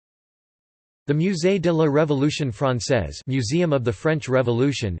The Musée de la Révolution française, Museum of the French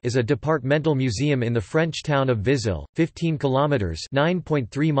Revolution, is a departmental museum in the French town of Vizille, 15 kilometers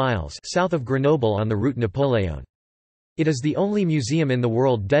 (9.3 miles) south of Grenoble on the route Napoléon. It is the only museum in the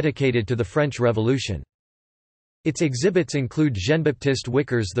world dedicated to the French Revolution. Its exhibits include Jean-Baptiste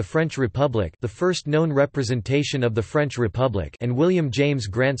Wicker's The French Republic, the first known representation of the French Republic, and William James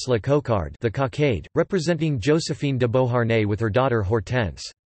Grant's La Cocarde, the Cockade, representing Joséphine de Beauharnais with her daughter Hortense.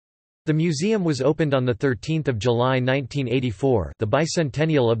 The museum was opened on 13 July 1984, the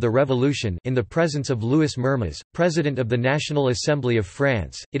bicentennial of the Revolution, in the presence of Louis Mermoz, President of the National Assembly of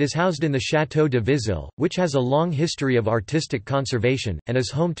France. It is housed in the Château de Vizille, which has a long history of artistic conservation, and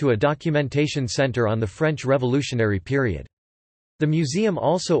is home to a documentation center on the French Revolutionary period. The museum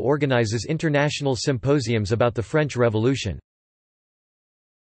also organizes international symposiums about the French Revolution.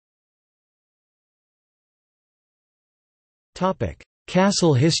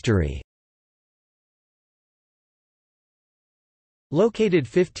 Castle history. Located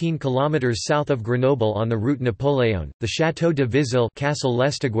 15 km south of Grenoble on the route Napoléon, the Château de Vizille Castle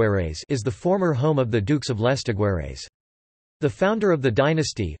Lestiguérès is the former home of the Dukes of Lestiguérès. The founder of the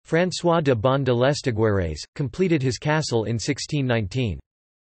dynasty, François de Bon de Lestiguérès, completed his castle in 1619.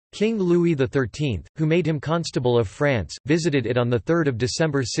 King Louis XIII, who made him Constable of France, visited it on 3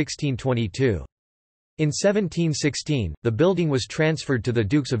 December 1622. In 1716, the building was transferred to the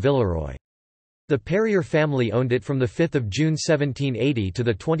Dukes of Villeroy. The Perrier family owned it from 5 June 1780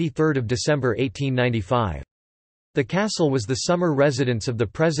 to 23 December 1895. The castle was the summer residence of the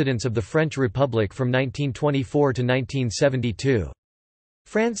presidents of the French Republic from 1924 to 1972.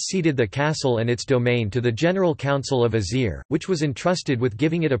 France ceded the castle and its domain to the General Council of Azir, which was entrusted with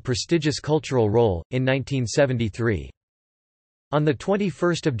giving it a prestigious cultural role, in 1973. On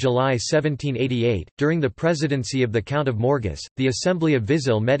 21 July 1788, during the presidency of the Count of Morges, the Assembly of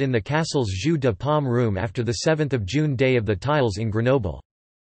Vizille met in the castle's Jeu de Paume room after the 7th June Day of the Tiles in Grenoble.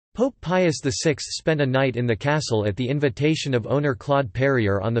 Pope Pius VI spent a night in the castle at the invitation of owner Claude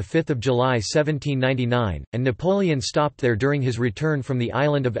Perrier on 5 July 1799, and Napoleon stopped there during his return from the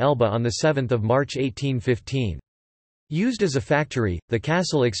island of Elba on 7 March 1815. Used as a factory, the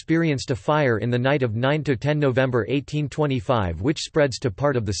castle experienced a fire in the night of 9–10 November 1825 which spreads to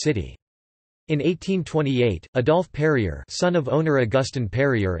part of the city. In 1828, Adolphe Perrier, son of owner Augustin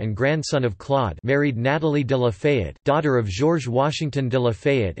Perrier and grandson of Claude, married Nathalie de La Fayette, daughter of Georges Washington de La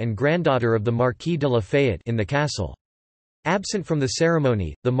Fayette and granddaughter of the Marquis de La Fayette, in the castle. Absent from the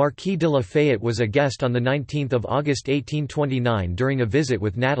ceremony, the Marquis de La Fayette was a guest on 19 August 1829 during a visit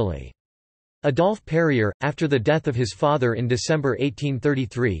with Nathalie. Adolphe Perrier, after the death of his father in December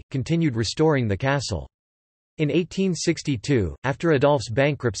 1833, continued restoring the castle. In 1862, after Adolphe's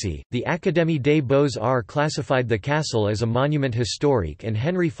bankruptcy, the Académie des Beaux-Arts classified the castle as a monument historique and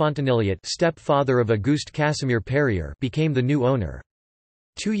Henri Fontenilliat, step-father of Auguste Casimir Perrier, became the new owner.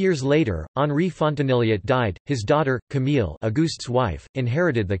 2 years later, Henri Fontenilliat died. His daughter, Camille, Auguste's wife,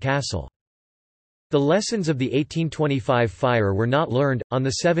 inherited the castle. The lessons of the 1825 fire were not learned. On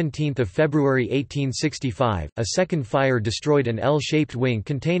 17 February 1865, a second fire destroyed an L-shaped wing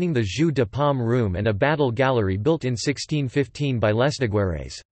containing the Jeu de Paume room and a battle gallery built in 1615 by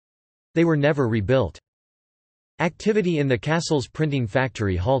Lestiguérès. They were never rebuilt. Activity in the castle's printing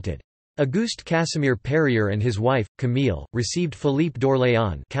factory halted. Auguste Casimir Perrier and his wife, Camille, received Philippe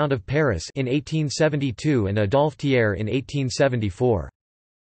d'Orléans, Count of Paris, in 1872 and Adolphe Thiers in 1874.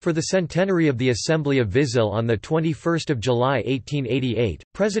 For the centenary of the Assembly of Vizille on 21 July 1888,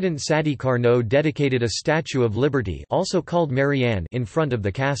 President Sadi Carnot dedicated a Statue of Liberty, also called Marianne, in front of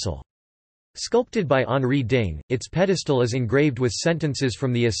the castle. Sculpted by Henri Ding, its pedestal is engraved with sentences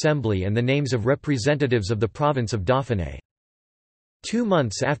from the Assembly and the names of representatives of the province of Dauphiné. 2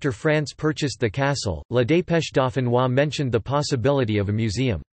 months after France purchased the castle, La Dépêche Dauphinoise mentioned the possibility of a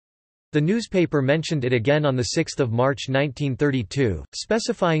museum. The newspaper mentioned it again on 6 March 1932,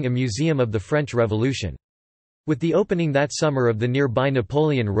 specifying a museum of the French Revolution. With the opening that summer of the nearby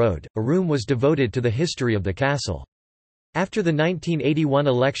Napoleon Road, a room was devoted to the history of the castle. After the 1981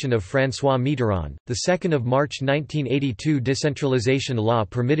 election of François Mitterrand, the 2 March 1982 decentralization law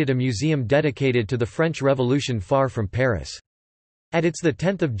permitted a museum dedicated to the French Revolution far from Paris. At its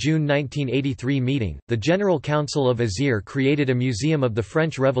 10 June 1983 meeting, the General Council of Azir created a museum of the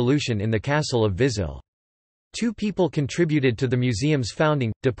French Revolution in the castle of Vizille. 2 people contributed to the museum's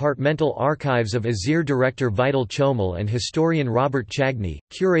founding, Departmental Archives of Azir director Vital Chomel and historian Robert Chagny,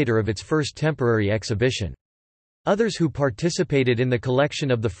 curator of its first temporary exhibition. Others who participated in the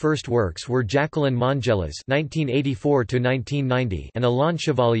collection of the first works were Jacqueline Mongelas (1984–1990) and Alain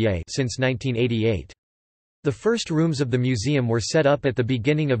Chevalier since 1988. The first rooms of the museum were set up at the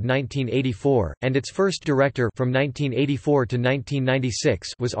beginning of 1984, and its first director from 1984 to 1996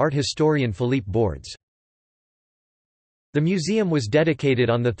 was art historian Philippe Bordes. The museum was dedicated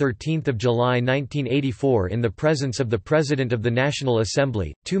on 13 July 1984 in the presence of the President of the National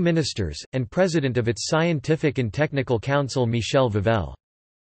Assembly, 2 ministers, and President of its Scientific and Technical Council Michel Vivel.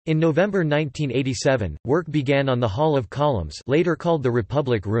 In November 1987, work began on the Hall of Columns, later called the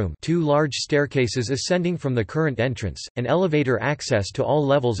Republic Room, 2 large staircases ascending from the current entrance, and elevator access to all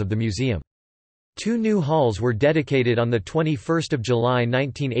levels of the museum. 2 new halls were dedicated on 21 July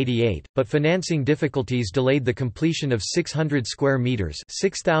 1988, but financing difficulties delayed the completion of 600 square meters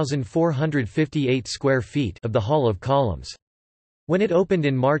 (6,458 square feet) of the Hall of Columns. When it opened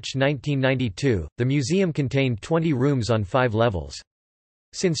in March 1992, the museum contained 20 rooms on 5 levels.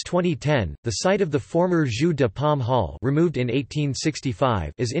 Since 2010, the site of the former Jeu de Paume Hall, removed in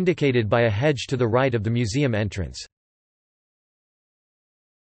 1865, is indicated by a hedge to the right of the museum entrance.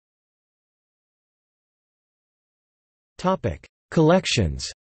 Topic: Collections.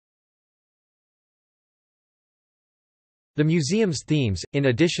 The museum's themes, in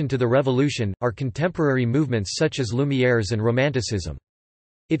addition to the Revolution, are contemporary movements such as Lumiere's and Romanticism.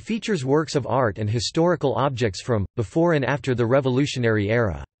 It features works of art and historical objects from, before and after the Revolutionary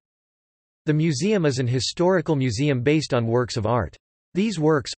era. The museum is an historical museum based on works of art. These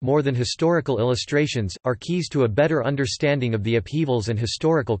works, more than historical illustrations, are keys to a better understanding of the upheavals and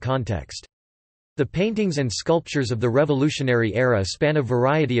historical context. The paintings and sculptures of the Revolutionary era span a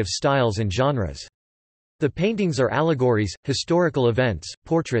variety of styles and genres. The paintings are allegories, historical events,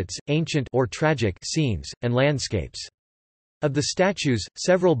 portraits, ancient or tragic scenes, and landscapes. Of the statues,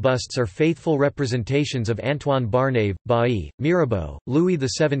 several busts are faithful representations of Antoine Barnave, Bailly, Mirabeau, Louis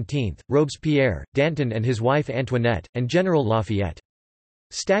XVII, Robespierre, Danton and his wife Antoinette, and General Lafayette.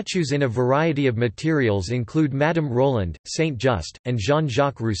 Statues in a variety of materials include Madame Roland, Saint-Just, and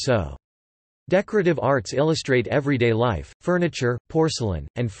Jean-Jacques Rousseau. Decorative arts illustrate everyday life, furniture, porcelain,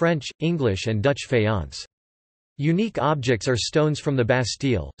 and French, English and Dutch faience. Unique objects are stones from the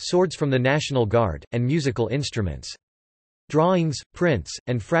Bastille, swords from the National Guard, and musical instruments. Drawings, prints,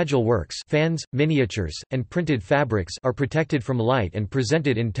 and fragile works, fans, miniatures, and printed fabrics are protected from light and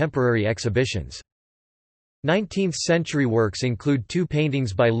presented in temporary exhibitions. 19th-century works include 2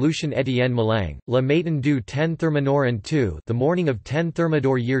 paintings by Lucien Étienne Malang, Le Matin du 10 Thermidor and II, The Morning of 10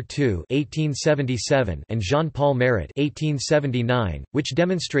 Thermidor Year II, 1877, and Jean-Paul Marat, 1879, which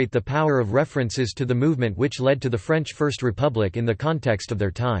demonstrate the power of references to the movement which led to the French First Republic in the context of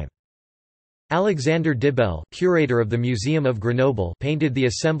their time. Alexandre Dibel, curator of the Museum of Grenoble, painted the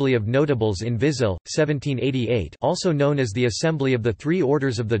Assembly of Notables in Vizille, 1788, also known as the Assembly of the Three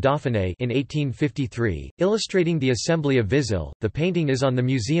Orders of the Dauphiné, in 1853, illustrating the Assembly of Vizille. The painting is on the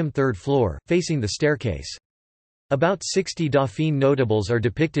museum 3rd floor, facing the staircase. About 60 Dauphine notables are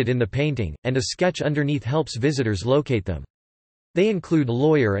depicted in the painting, and a sketch underneath helps visitors locate them. They include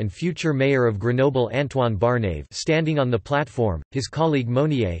lawyer and future mayor of Grenoble Antoine Barnave standing on the platform, his colleague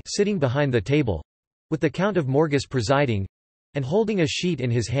Monnier sitting behind the table, with the Count of Morgus presiding and holding a sheet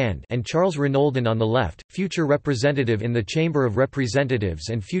in his hand, and Charles Renaudin on the left, future representative in the Chamber of Representatives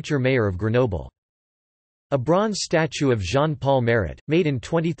and future mayor of Grenoble. A bronze statue of Jean-Paul Marat, made in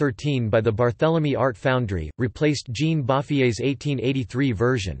 2013 by the Barthélemy Art Foundry, replaced Jean Baffié's 1883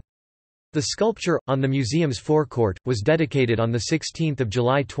 version. The sculpture, on the museum's forecourt, was dedicated on 16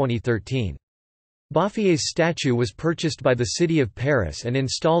 July 2013. Baffié's statue was purchased by the city of Paris and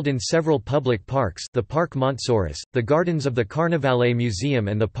installed in several public parks, the Parc Montsouris, the gardens of the Carnavalet Museum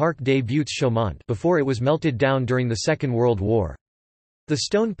and the Parc des Buttes-Chaumont, before it was melted down during the Second World War. The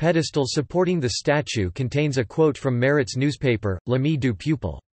stone pedestal supporting the statue contains a quote from Marat's newspaper, L'Ami du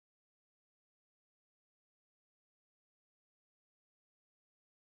Peuple.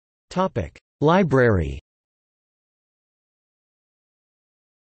 Library.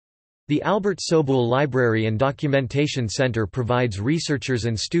 The Albert Soboul Library and Documentation Center provides researchers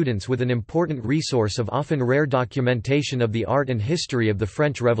and students with an important resource of often rare documentation of the art and history of the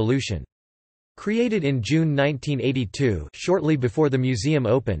French Revolution. Created in June 1982, shortly before the museum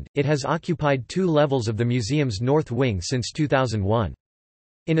opened, it has occupied 2 levels of the museum's north wing since 2001.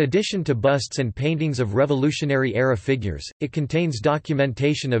 In addition to busts and paintings of Revolutionary-era figures, it contains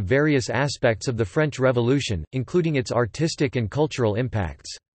documentation of various aspects of the French Revolution, including its artistic and cultural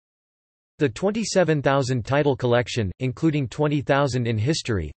impacts. The 27,000 title collection, including 20,000 in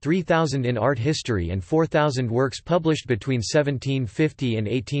history, 3,000 in art history and 4,000 works published between 1750 and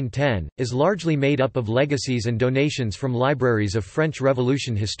 1810, is largely made up of legacies and donations from libraries of French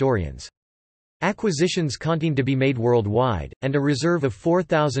Revolution historians. Acquisitions continue to be made worldwide, and a reserve of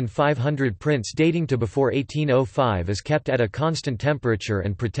 4,500 prints dating to before 1805 is kept at a constant temperature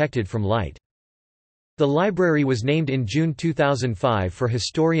and protected from light. The library was named in June 2005 for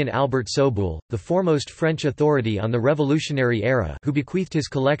historian Albert Soboul, the foremost French authority on the Revolutionary era, who bequeathed his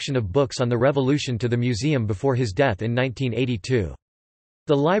collection of books on the Revolution to the museum before his death in 1982.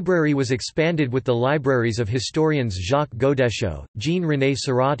 The library was expanded with the libraries of historians Jacques Godechaux, Jean-René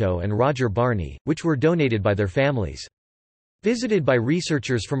Serrato and Roger Barney, which were donated by their families. Visited by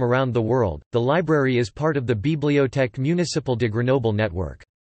researchers from around the world, the library is part of the Bibliothèque Municipale de Grenoble network.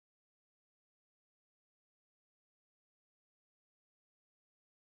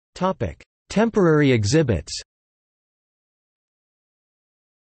 Temporary exhibits.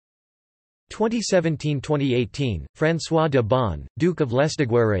 2017–2018, François de Bonn, Duke of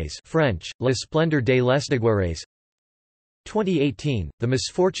Lestiguérès, French, La Splendeur des Lestiguérès. 2018, The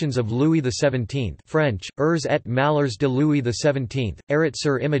Misfortunes of Louis XVII, French, Ers et malheurs de Louis XVII, Arrêt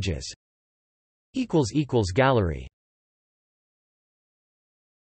sur images. Gallery